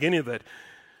very beginning of it,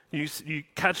 you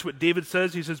catch what David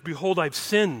says. He says, behold, I've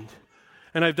sinned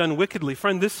and I've done wickedly.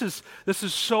 Friend, this is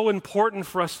so important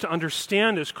for us to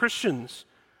understand as Christians.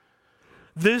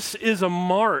 This is a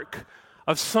mark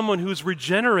of someone who's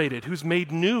regenerated, who's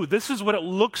made new. This is what it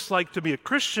looks like to be a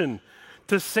Christian,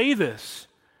 to say this.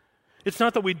 It's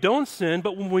not that we don't sin,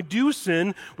 but when we do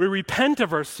sin, we repent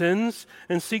of our sins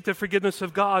and seek the forgiveness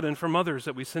of God and from others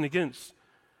that we sin against.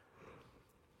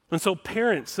 And so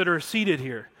parents that are seated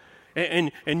here,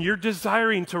 and you're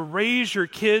desiring to raise your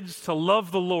kids to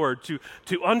love the Lord,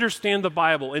 to understand the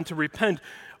Bible, and to repent,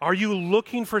 are you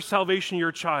looking for salvation in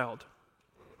your child?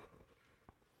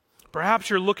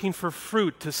 Perhaps you're looking for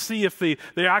fruit to see if they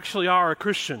actually are a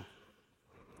Christian.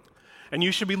 And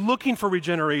you should be looking for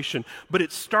regeneration, but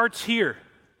it starts here.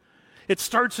 It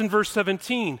starts in verse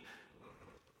 17.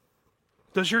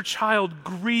 Does your child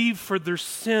grieve for their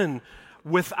sin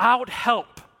without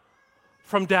help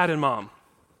from dad and mom?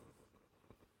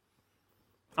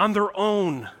 On their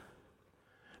own.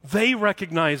 They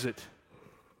recognize it.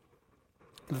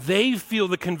 They feel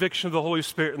the conviction of the Holy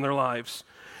Spirit in their lives.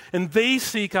 and they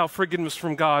seek out forgiveness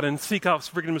from God and seek out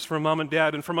forgiveness from mom and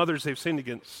dad and from others they've sinned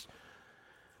against.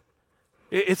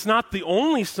 It's not the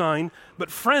only sign,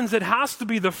 but friends, it has to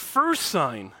be the first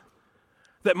sign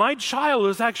that my child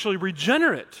is actually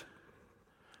regenerate,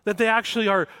 that they actually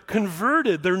are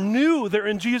converted, they're new, they're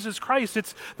in Jesus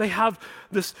Christ. They have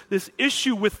this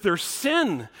issue with their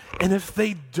sin. And if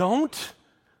they don't,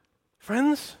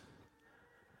 friends,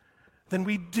 then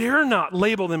we dare not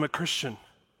label them a Christian.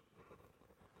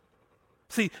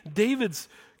 See, David's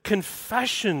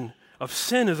confession of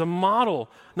sin is a model,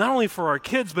 not only for our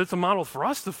kids, but it's a model for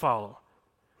us to follow.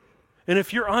 And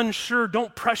if you're unsure,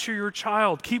 don't pressure your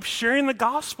child. Keep sharing the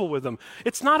gospel with them.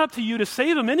 It's not up to you to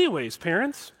save them anyways,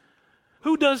 parents.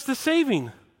 Who does the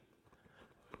saving?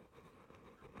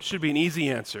 Should be an easy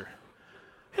answer.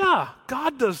 Yeah,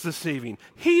 God does the saving.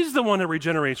 He's the one that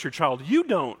regenerates your child. You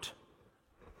don't.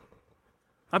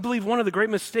 I believe one of the great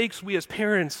mistakes we as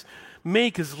parents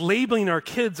make is labeling our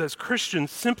kids as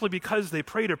Christians simply because they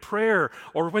prayed a prayer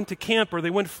or went to camp or they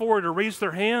went forward or raised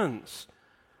their hands.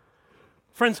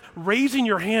 Friends, raising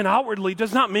your hand outwardly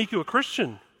does not make you a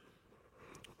Christian.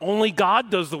 Only God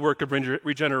does the work of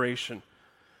regeneration.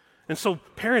 And so,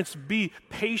 parents, be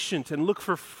patient and look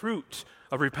for fruit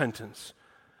of repentance.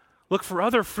 Look for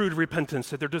other fruit of repentance,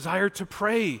 that their desire to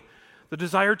pray, the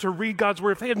desire to read God's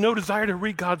word. If they have no desire to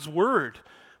read God's word,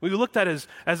 we looked at as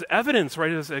evidence,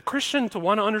 right, as a Christian to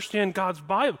want to understand God's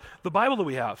Bible, the Bible that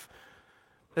we have.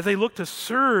 As they look to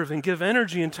serve and give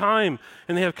energy and time,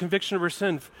 and they have conviction of their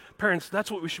sin, parents,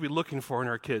 that's what we should be looking for in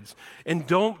our kids. And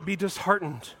don't be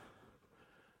disheartened.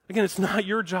 Again, it's not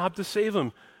your job to save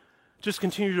them. Just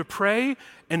continue to pray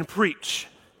and preach.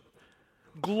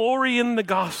 Glory in the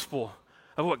gospel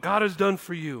of what God has done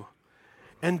for you.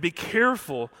 And be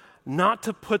careful not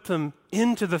to put them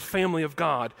into the family of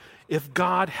God if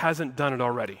God hasn't done it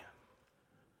already.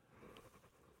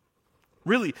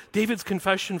 Really, David's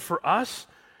confession for us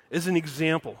is an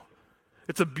example.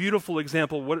 It's a beautiful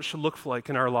example of what it should look like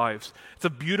in our lives. It's a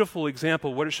beautiful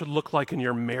example of what it should look like in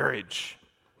your marriage,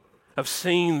 of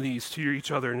saying these to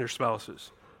each other and your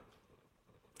spouses.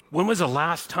 When was the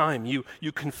last time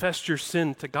you confessed your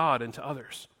sin to God and to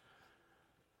others?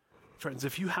 Friends,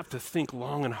 if you have to think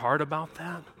long and hard about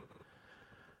that,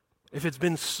 if it's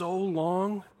been so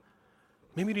long,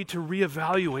 maybe you need to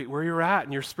reevaluate where you're at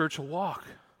in your spiritual walk.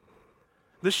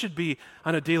 This should be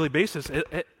on a daily basis.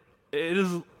 It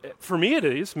is, for me it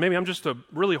is. Maybe I'm just a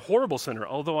really horrible sinner,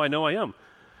 although I know I am.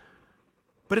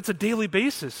 But it's a daily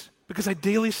basis because I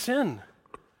daily sin.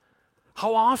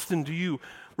 How often do you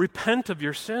repent of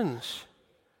your sins?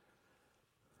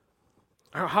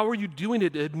 How are you doing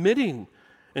it, admitting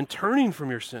and turning from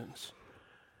your sins?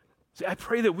 See, I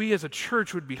pray that we as a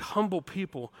church would be humble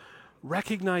people,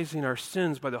 recognizing our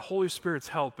sins by the Holy Spirit's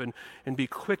help and be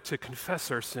quick to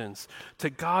confess our sins to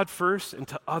God first and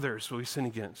to others who we sin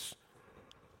against.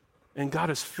 And God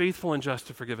is faithful and just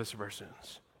to forgive us of our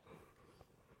sins.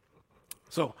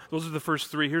 So, those are the first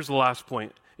three. Here's the last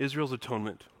point, Israel's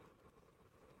atonement.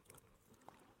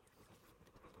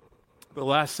 The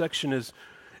last section is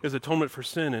atonement for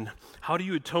sin, and how do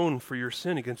you atone for your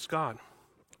sin against God?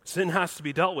 Sin has to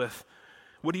be dealt with.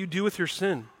 What do you do with your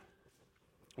sin?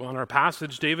 Well, in our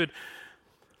passage, David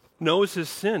knows his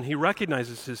sin. He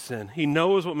recognizes his sin. He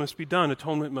knows what must be done.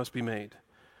 Atonement must be made.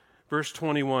 Verse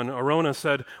 21, Araunah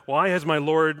said, "Why has my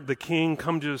lord the king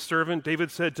come to his servant?"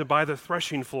 David said, "To buy the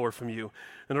threshing floor from you,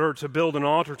 in order to build an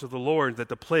altar to the Lord, that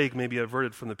the plague may be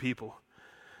averted from the people."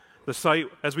 The site,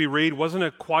 as we read, wasn't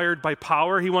acquired by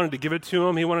power. He wanted to give it to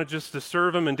him. He wanted just to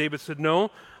serve him. And David said,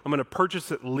 "No, I'm going to purchase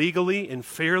it legally and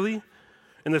fairly."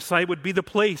 And the site would be the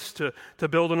place to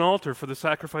build an altar for the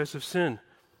sacrifice of sin.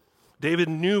 David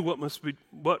knew what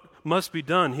must be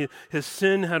done. His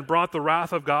sin had brought the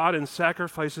wrath of God, and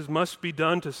sacrifices must be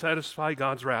done to satisfy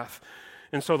God's wrath.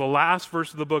 And so the last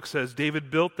verse of the book says,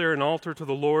 David built there an altar to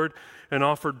the Lord and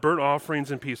offered burnt offerings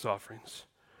and peace offerings.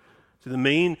 So the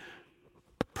main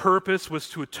purpose was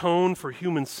to atone for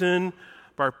human sin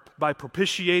by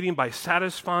propitiating, by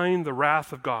satisfying the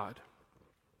wrath of God.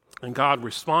 And God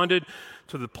responded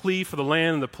to the plea for the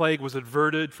land, and the plague was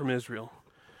averted from Israel.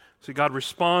 So God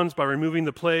responds by removing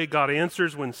the plague. God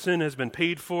answers when sin has been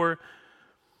paid for.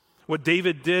 What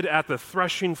David did at the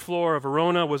threshing floor of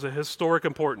Araunah was of historic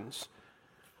importance.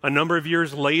 A number of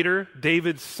years later,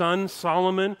 David's son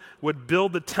Solomon would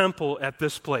build the temple at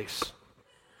this place,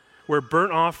 where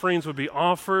burnt offerings would be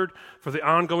offered for the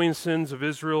ongoing sins of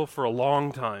Israel for a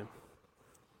long time.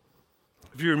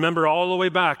 If you remember all the way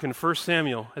back in 1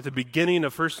 Samuel, at the beginning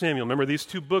of 1 Samuel, remember these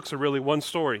two books are really one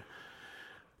story.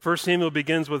 1 Samuel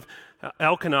begins with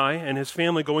Elkanah and his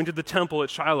family going to the temple at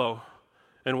Shiloh.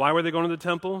 And why were they going to the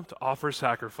temple? To offer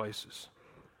sacrifices.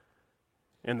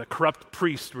 And the corrupt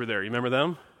priests were there. You remember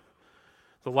them?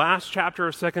 The last chapter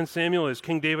of 2 Samuel is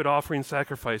King David offering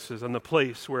sacrifices on the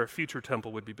place where a future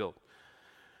temple would be built.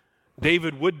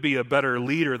 David would be a better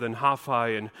leader than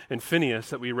Hophni and Phinehas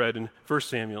that we read in 1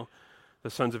 Samuel, the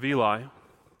sons of Eli.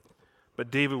 But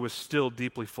David was still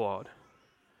deeply flawed.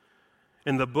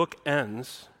 And the book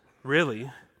ends,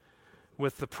 really,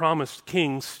 with the promised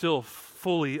king still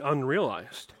fully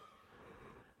unrealized.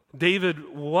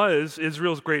 David was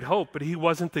Israel's great hope, but he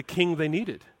wasn't the king they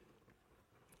needed.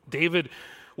 David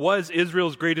was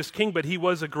Israel's greatest king, but he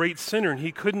was a great sinner, and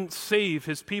he couldn't save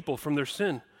his people from their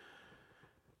sin.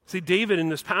 See, David in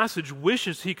this passage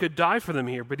wishes he could die for them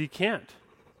here, but he can't.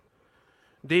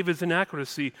 David's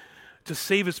inadequacy to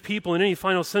save his people in any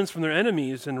final sense from their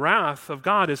enemies and wrath of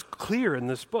God is clear in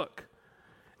this book.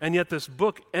 And yet this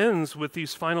book ends with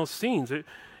these final scenes.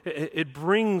 It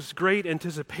brings great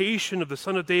anticipation of the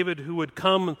Son of David who would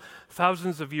come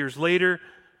thousands of years later.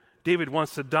 David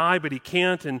wants to die, but he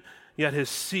can't, and yet his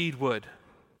seed would.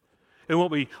 And what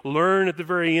we learn at the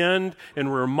very end, and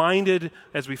we're reminded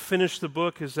as we finish the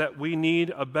book, is that we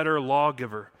need a better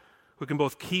lawgiver who can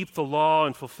both keep the law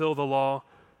and fulfill the law,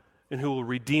 and who will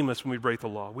redeem us when we break the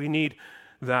law. We need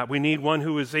that. We need one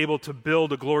who is able to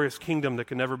build a glorious kingdom that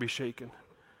can never be shaken.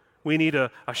 We need a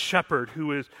shepherd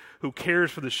who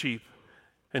cares for the sheep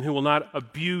and who will not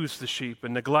abuse the sheep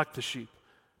and neglect the sheep.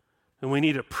 And we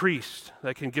need a priest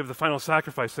that can give the final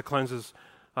sacrifice that cleanses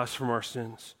us from our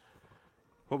sins.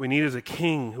 What we need is a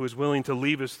king who is willing to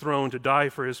leave his throne to die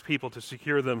for his people, to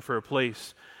secure them for a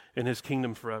place in his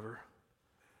kingdom forever.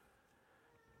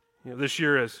 This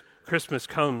year as Christmas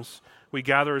comes, we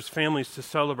gather as families to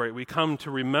celebrate. We come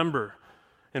to remember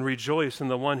and rejoice in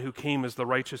the one who came as the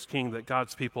righteous king that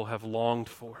God's people have longed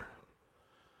for.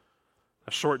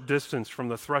 A short distance from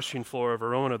the threshing floor of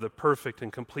Arona, the perfect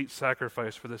and complete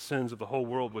sacrifice for the sins of the whole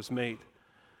world was made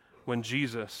when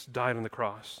Jesus died on the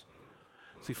cross.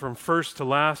 See, from first to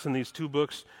last in these two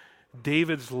books,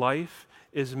 David's life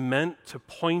is meant to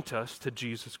point us to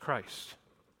Jesus Christ.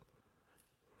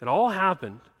 It all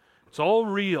happened. It's all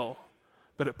real,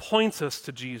 but it points us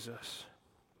to Jesus.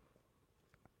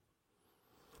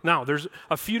 Now, there's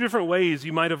a few different ways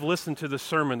you might have listened to the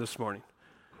sermon this morning.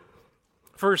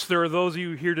 First, there are those of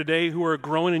you here today who are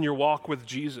growing in your walk with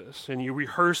Jesus, and you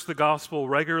rehearse the gospel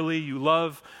regularly. You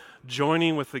love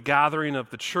joining with the gathering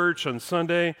of the church on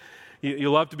Sunday.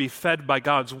 You love to be fed by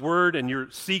God's word, and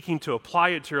you're seeking to apply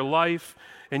it to your life,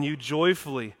 and you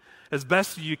joyfully, as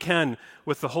best as you can,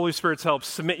 with the Holy Spirit's help,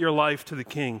 submit your life to the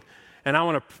King. And I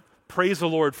want to praise the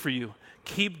Lord for you.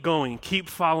 Keep going. Keep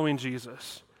following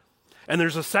Jesus. And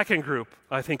there's a second group,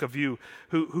 I think, of you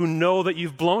who know that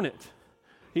you've blown it.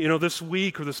 This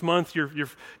week or this month,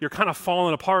 you're kind of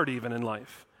falling apart even in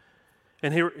life.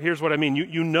 And here's what I mean.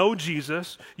 You know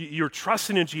Jesus, you're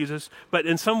trusting in Jesus, but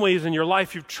in some ways in your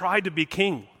life, you've tried to be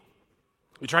king.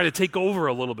 You try to take over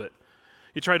a little bit.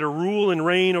 You try to rule and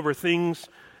reign over things,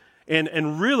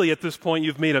 and really at this point,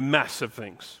 you've made a mess of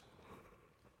things.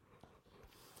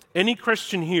 Any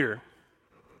Christian here,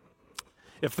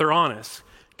 if they're honest,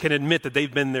 can admit that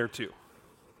they've been there too.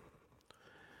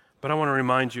 But I want to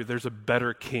remind you, there's a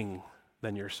better king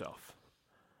than yourself.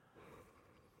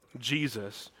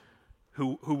 Jesus,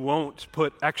 who won't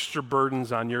put extra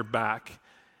burdens on your back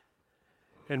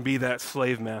and be that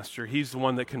slave master. He's the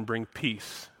one that can bring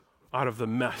peace out of the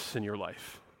mess in your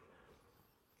life.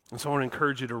 And so I want to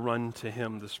encourage you to run to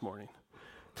him this morning,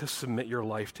 to submit your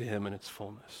life to him in its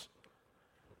fullness.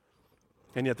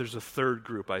 And yet there's a third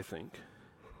group, I think.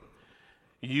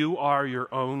 You are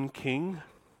your own king,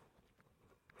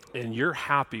 and you're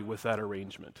happy with that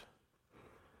arrangement.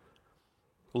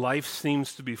 Life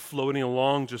seems to be floating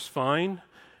along just fine,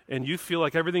 and you feel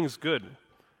like everything's good.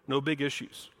 No big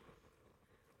issues.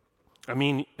 I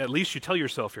mean, at least you tell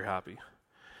yourself you're happy.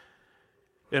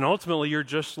 And ultimately, you're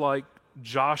just like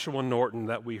Joshua Norton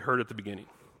that we heard at the beginning,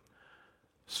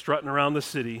 strutting around the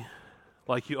city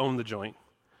like you own the joint,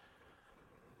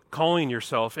 calling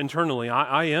yourself internally,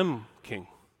 I am king.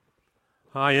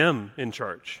 I am in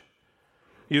charge.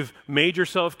 You've made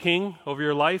yourself king over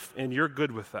your life, and you're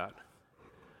good with that.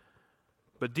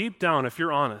 But deep down, if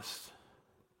you're honest,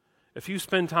 if you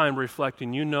spend time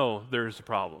reflecting, you know there's a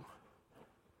problem.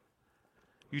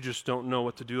 You just don't know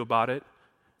what to do about it,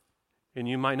 and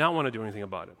you might not want to do anything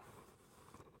about it.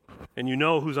 And you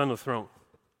know who's on the throne.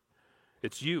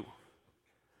 It's you.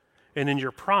 And in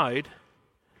your pride,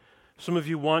 some of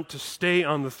you want to stay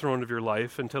on the throne of your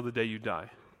life until the day you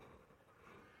die.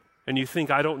 And you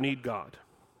think, I don't need God.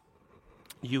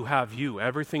 You have you.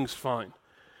 Everything's fine.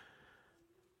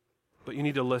 But you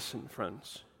need to listen,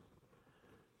 friends.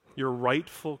 Your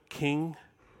rightful king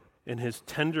and his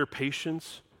tender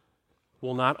patience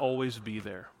will not always be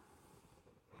there.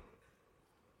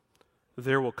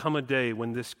 There will come a day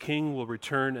when this king will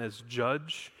return as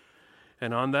judge,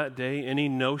 and on that day, any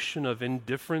notion of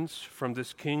indifference from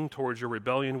this king towards your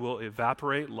rebellion will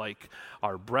evaporate like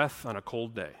our breath on a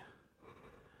cold day.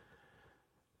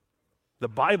 The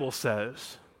Bible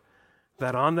says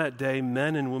that on that day,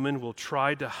 men and women will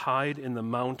try to hide in the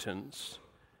mountains,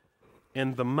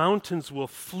 and the mountains will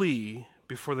flee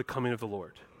before the coming of the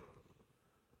Lord.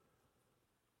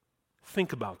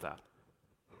 Think about that.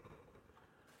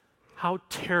 How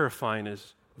terrifying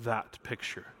is that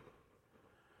picture?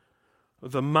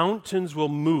 The mountains will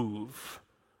move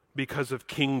because of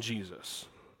King Jesus.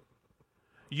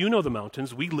 You know the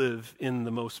mountains. We live in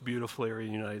the most beautiful area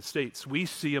in the United States. We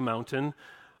see a mountain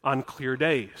on clear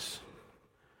days.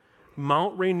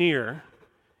 Mount Rainier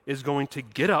is going to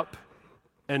get up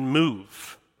and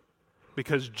move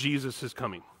because Jesus is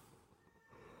coming.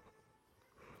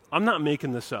 I'm not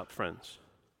making this up, friends.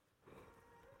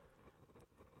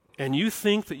 And you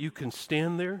think that you can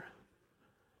stand there,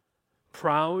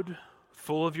 proud,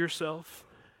 full of yourself,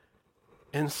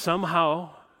 and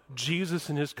somehow Jesus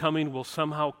in his coming will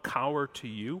somehow cower to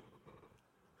you?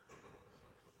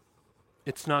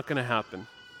 It's not going to happen.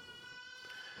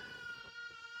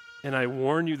 And I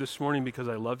warn you this morning because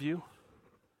I love you.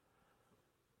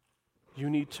 You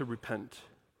need to repent.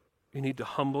 You need to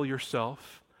humble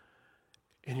yourself,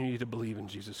 and you need to believe in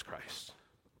Jesus Christ.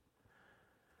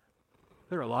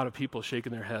 There are a lot of people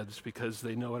shaking their heads because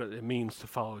they know what it means to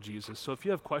follow Jesus. So if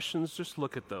you have questions, just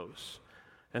look at those,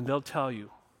 and they'll tell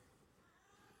you.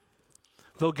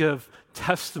 They'll give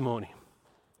testimony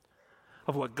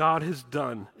of what God has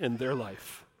done in their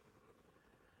life.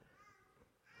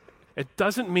 It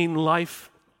doesn't mean life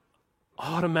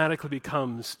automatically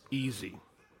becomes easy,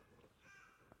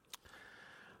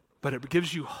 but it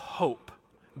gives you hope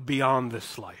beyond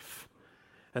this life.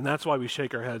 And that's why we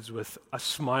shake our heads with a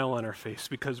smile on our face,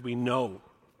 because we know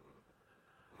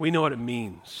what it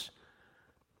means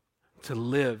to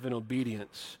live in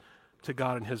obedience to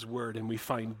God and his word, and we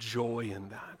find joy in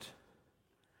that.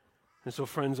 And so,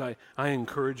 friends, I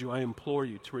encourage you, I implore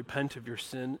you to repent of your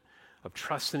sin, of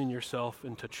trusting in yourself,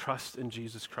 and to trust in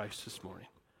Jesus Christ this morning.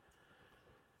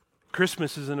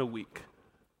 Christmas is in a week,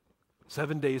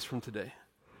 7 days from today.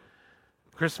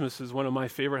 Christmas is one of my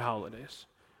favorite holidays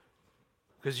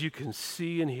because you can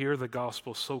see and hear the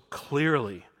gospel so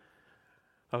clearly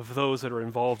of those that are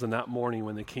involved in that morning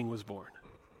when the king was born.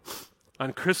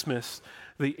 On Christmas,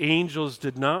 the angels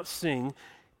did not sing,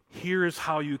 "Here is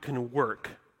how you can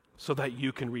work so that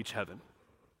you can reach heaven."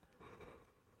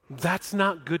 That's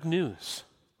not good news.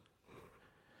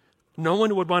 No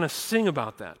one would want to sing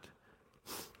about that.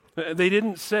 They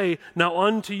didn't say, "Now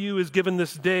unto you is given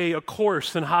this day a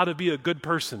course on how to be a good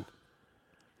person."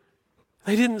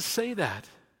 They didn't say that.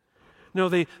 No,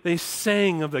 they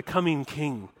sang of the coming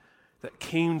king that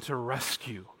came to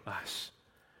rescue us.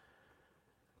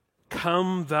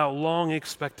 Come, thou long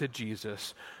expected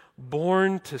Jesus,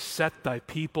 born to set thy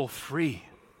people free.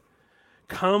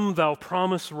 Come, thou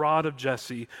promised rod of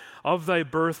Jesse, of thy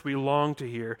birth we long to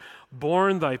hear.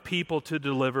 Born thy people to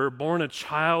deliver, born a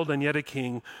child and yet a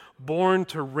king, born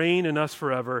to reign in us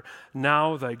forever,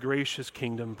 now thy gracious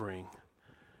kingdom bring.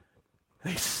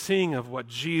 They sing of what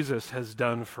Jesus has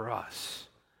done for us.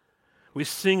 We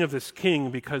sing of this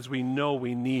king because we know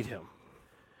we need him,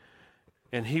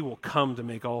 and he will come to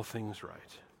make all things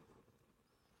right.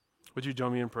 Would you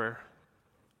join me in prayer?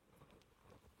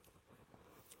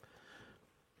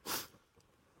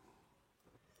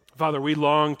 Father, we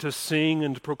long to sing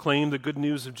and to proclaim the good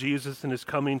news of Jesus and his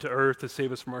coming to earth to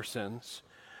save us from our sins.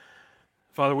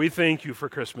 Father, we thank you for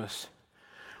Christmas.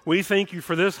 We thank you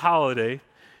for this holiday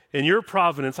in your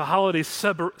providence, a holiday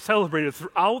celebrated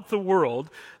throughout the world,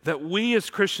 that we as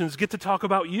Christians get to talk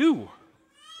about you.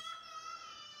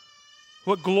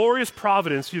 What glorious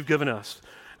providence you've given us.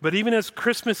 But even as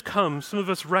Christmas comes, some of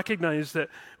us recognize that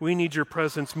we need your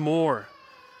presence more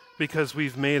because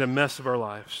we've made a mess of our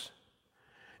lives.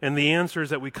 And the answer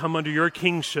is that we come under your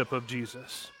kingship of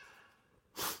Jesus.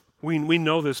 We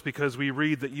know this because we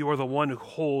read that you are the one who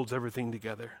holds everything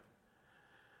together.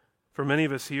 For many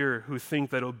of us here who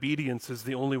think that obedience is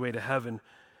the only way to heaven,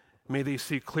 may they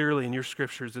see clearly in your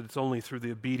scriptures that it's only through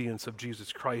the obedience of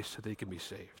Jesus Christ that they can be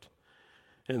saved.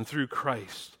 And through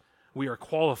Christ, we are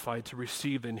qualified to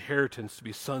receive the inheritance to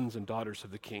be sons and daughters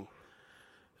of the King.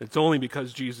 It's only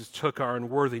because Jesus took our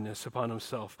unworthiness upon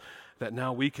himself that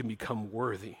now we can become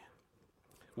worthy.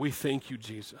 We thank you,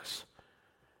 Jesus.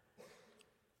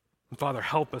 And Father,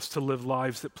 help us to live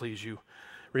lives that please you,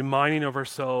 reminding of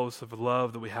ourselves of the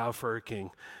love that we have for our King.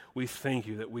 We thank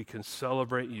you that we can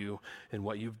celebrate you and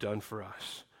what you've done for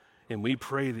us. And we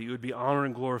pray that you would be honored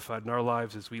and glorified in our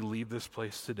lives as we leave this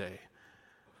place today.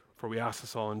 For we ask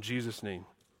this all in Jesus' name.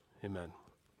 Amen.